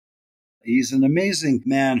He's an amazing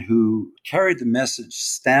man who carried the message,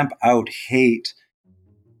 stamp out hate.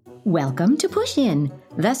 Welcome to Push In,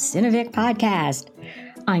 the Cinevic podcast.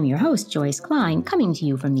 I'm your host, Joyce Klein, coming to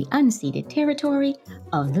you from the unceded territory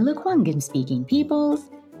of the Lekwungen-speaking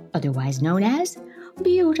peoples, otherwise known as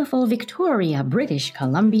beautiful Victoria, British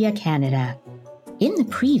Columbia, Canada. In the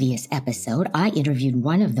previous episode, I interviewed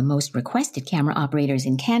one of the most requested camera operators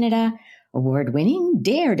in Canada, award-winning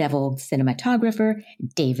daredevil cinematographer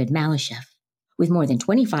David Malysheff. With more than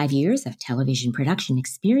 25 years of television production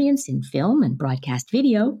experience in film and broadcast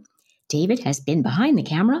video, David has been behind the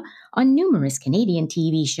camera on numerous Canadian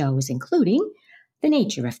TV shows, including The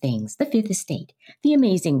Nature of Things, The Fifth Estate, The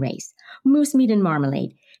Amazing Race, Moose Meat and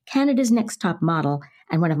Marmalade, Canada's Next Top Model,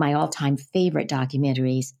 and one of my all-time favorite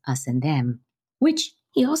documentaries, Us and Them, which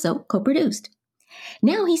he also co-produced.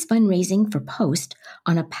 Now he's fundraising for Post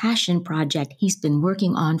on a passion project he's been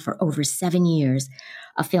working on for over 7 years,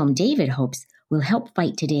 a film David hopes will help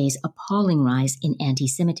fight today's appalling rise in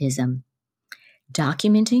anti-Semitism.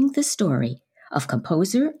 Documenting the story of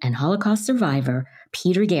composer and Holocaust survivor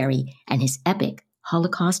Peter Gary and his epic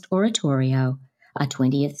Holocaust oratorio, A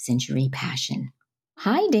 20th Century Passion.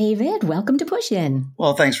 Hi, David. Welcome to Push In.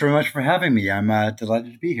 Well, thanks very much for having me. I'm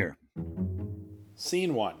delighted to be here.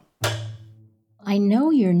 Scene 1. I know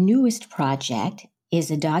your newest project is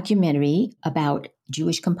a documentary about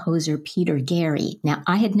Jewish composer Peter Gary. Now,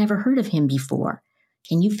 I had never heard of him before.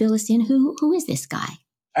 Can you fill us in? Who is this guy?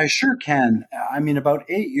 I sure can. I mean, about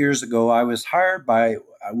 8 years ago, I was hired by,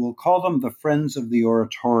 we'll call them the Friends of the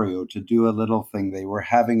Oratorio, to do a little thing. They were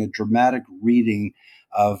having a dramatic reading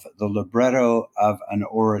of the libretto of an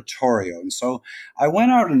oratorio. And so I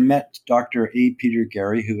went out and met Dr. A. Peter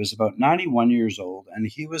Gary, who was about 91 years old, and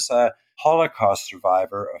he was a Holocaust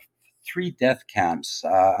survivor of 3 death camps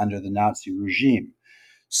under the Nazi regime.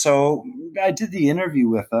 So I did the interview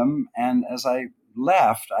with him, and as I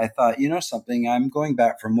left, I thought, you know something, I'm going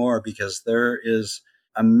back for more because there is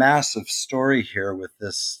a massive story here with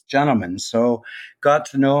this gentleman. So got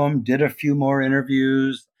to know him, did a few more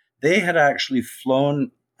interviews. They had actually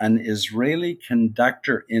flown an Israeli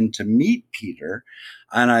conductor in to meet Peter,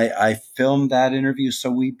 and I filmed that interview.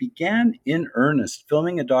 So we began in earnest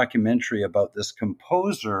filming a documentary about this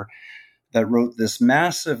composer that wrote this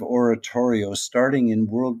massive oratorio starting in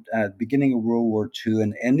beginning of World War II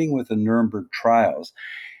and ending with the Nuremberg trials.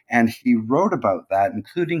 And he wrote about that,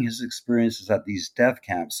 including his experiences at these death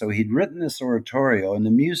camps. So he'd written this oratorio, and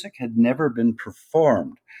the music had never been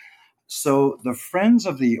performed. So the Friends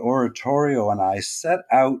of the Oratorio and I set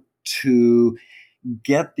out to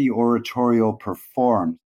get the oratorio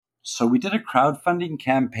performed. So we did a crowdfunding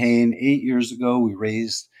campaign 8 years ago. We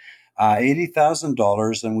raised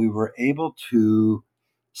 $80,000, and we were able to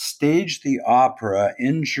stage the opera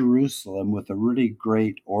in Jerusalem with a really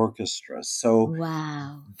great orchestra. So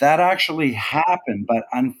Wow. that actually happened. But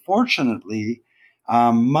unfortunately,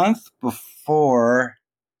 a month before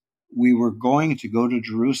we were going to go to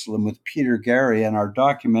Jerusalem with Peter Gary, and our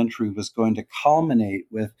documentary was going to culminate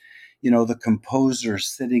with, the composer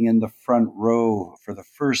sitting in the front row for the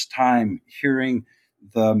first time, hearing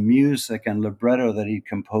the music and libretto that he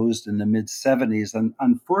composed in the mid-70s. And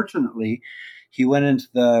unfortunately, he went into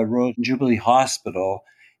the Royal Jubilee Hospital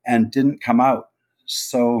and didn't come out.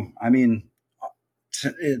 So, I mean,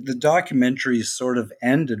 the documentary sort of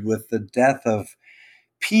ended with the death of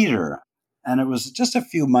Peter. And it was just a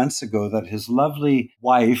few months ago that his lovely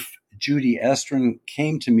wife, Judy Estrin,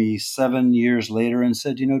 came to me 7 years later and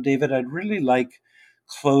said, David, I'd really like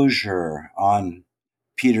closure on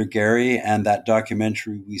Peter Gary and that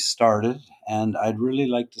documentary we started, and I'd really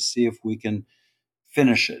like to see if we can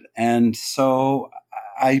finish it. And so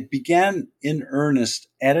I began in earnest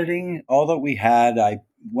editing all that we had. I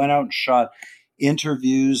went out and shot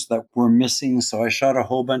interviews that were missing. So I shot a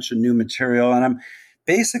whole bunch of new material, and I'm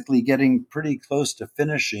basically getting pretty close to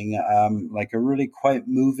finishing like a really quite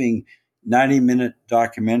moving 90-minute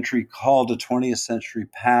documentary called A 20th Century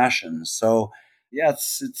Passion. So yeah,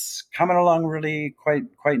 it's coming along really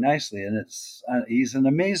quite nicely, and he's an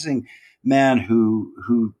amazing man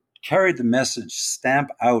who carried the message, stamp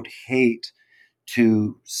out hate,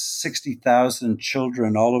 to 60,000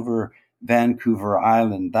 children all over Vancouver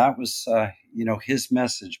Island. That was his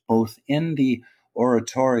message, both in the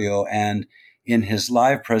oratorio and in his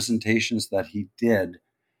live presentations that he did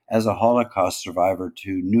as a Holocaust survivor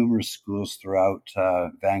to numerous schools throughout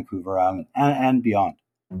Vancouver Island and beyond.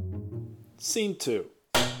 Scene 2.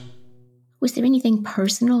 Was there anything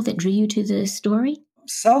personal that drew you to the story?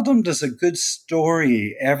 Seldom does a good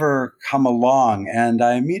story ever come along, and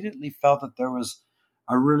I immediately felt that there was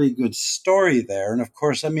a really good story there. And of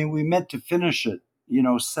course, I mean, we meant to finish it,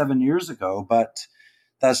 7 years ago, but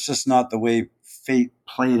that's just not the way fate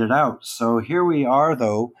played it out. So here we are,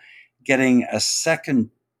 though, getting a second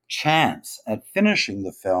chance at finishing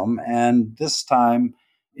the film. And this time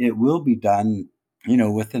it will be done,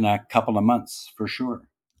 within a couple of months for sure.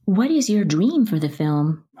 What is your dream for the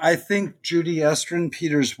film? I think Judy Estrin,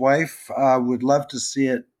 Peter's wife, would love to see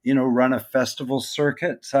it, run a festival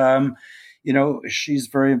circuit. She's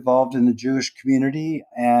very involved in the Jewish community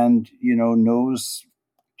and, knows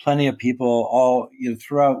plenty of people all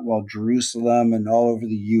throughout Jerusalem and all over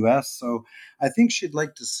the U.S. So I think she'd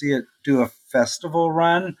like to see it do a festival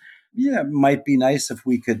run. Yeah, it might be nice if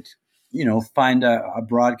we could, find a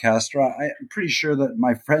broadcaster. I'm pretty sure that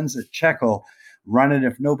my friends at Czech will run it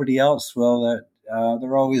if nobody else will. That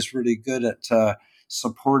they're always really good at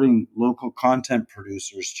supporting local content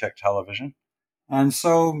producers, Czech television. And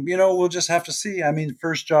so, we'll just have to see. I mean,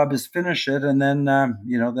 first job is finish it, and then,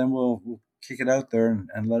 then we'll kick it out there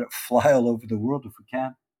and let it fly all over the world if we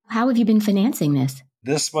can. How have you been financing this?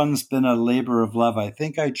 This one's been a labor of love. I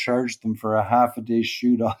think I charged them for a half a day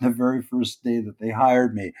shoot on the very first day that they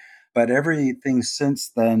hired me. But everything since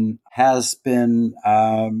then has been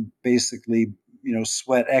basically,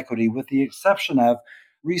 sweat equity, with the exception of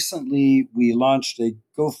recently we launched a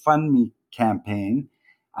GoFundMe campaign.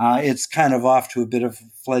 It's kind of off to a bit of a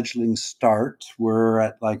fledgling start. We're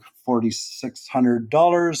at like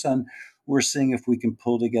 $4,600, and we're seeing if we can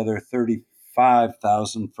pull together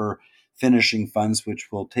 $35,000 for finishing funds, which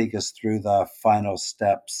will take us through the final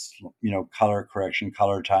steps, color correction,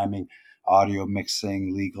 color timing, audio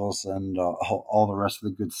mixing, legals, and all the rest of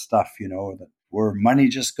the good stuff, where money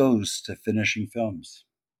just goes to finishing films.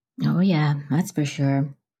 Oh, yeah, that's for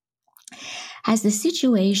sure. Has the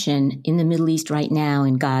situation in the Middle East right now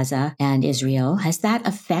in Gaza and Israel, has that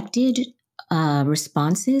affected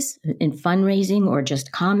responses in fundraising or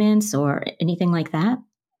just comments or anything like that?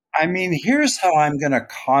 I mean, here's how I'm going to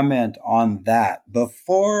comment on that.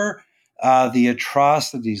 Before the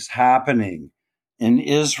atrocities happening in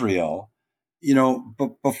Israel,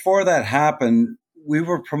 before that happened, we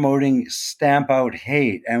were promoting Stamp Out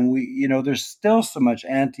Hate. And there's still so much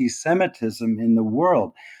anti-Semitism in the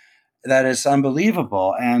world that it's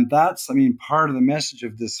unbelievable. And that's, part of the message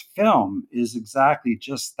of this film is exactly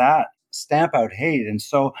just that, Stamp Out Hate. And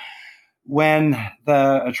so when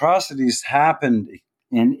the atrocities happened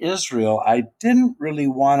in Israel, I didn't really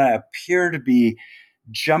want to appear to be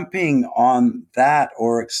jumping on that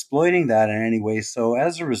or exploiting that in any way. So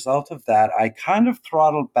as a result of that, I kind of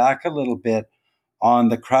throttled back a little bit on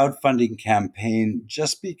the crowdfunding campaign,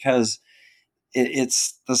 just because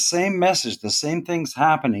it's the same message, the same things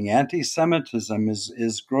happening. Anti-Semitism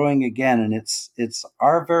is growing again, and it's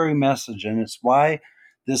our very message, and it's why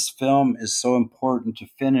this film is so important to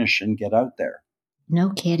finish and get out there.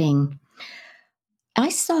 No kidding. I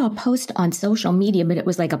saw a post on social media, but it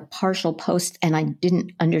was like a partial post, and I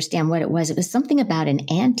didn't understand what it was. It was something about an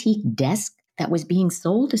antique desk that was being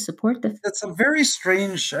sold to support the... It's a very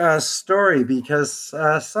strange story, because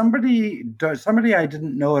somebody I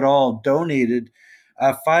didn't know at all donated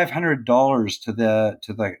 $500 to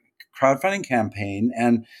the crowdfunding campaign,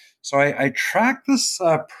 and so I tracked this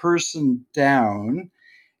person down,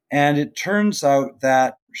 and it turns out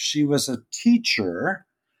that she was a teacher,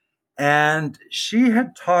 and she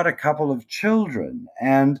had taught a couple of children,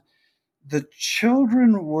 and the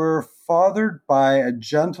children were fathered by a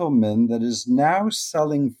gentleman that is now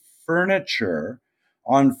selling furniture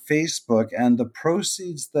on Facebook, and the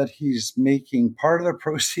proceeds that he's making, part of the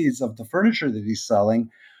proceeds of the furniture that he's selling,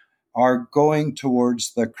 are going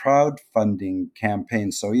towards the crowdfunding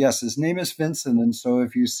campaign. So yes, his name is Vincent, and so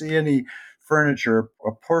if you see any furniture,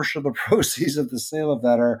 a portion of the proceeds of the sale of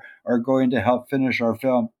that are going to help finish our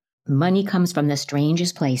film. Money comes from the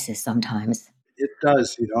strangest places sometimes. It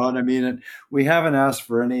does, and we haven't asked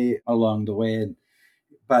for any along the way,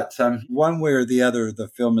 but one way or the other, the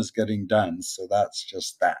film is getting done. So that's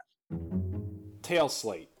just that. Tail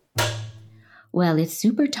slate. Well, it's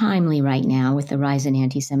super timely right now with the rise in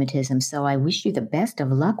anti-Semitism, so I wish you the best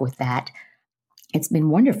of luck with that. It's been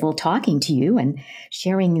wonderful talking to you and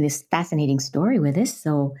sharing this fascinating story with us,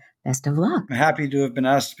 so best of luck. I'm happy to have been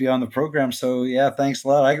asked to be on the program, so yeah, thanks a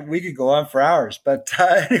lot. We could go on for hours, but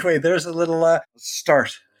anyway, there's a little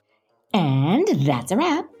start. And that's a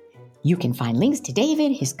wrap. You can find links to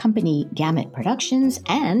David, his company Gamut Productions,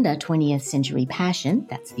 and A 20th Century Passion,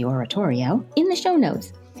 that's the oratorio, in the show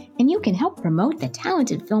notes. And you can help promote the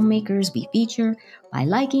talented filmmakers we feature by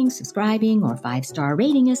liking, subscribing, or 5-star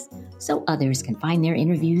rating us so others can find their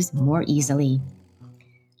interviews more easily.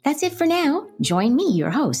 That's it for now. Join me, your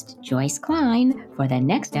host, Joyce Klein, for the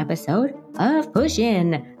next episode of Push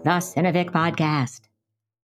In, the Cinevic Podcast.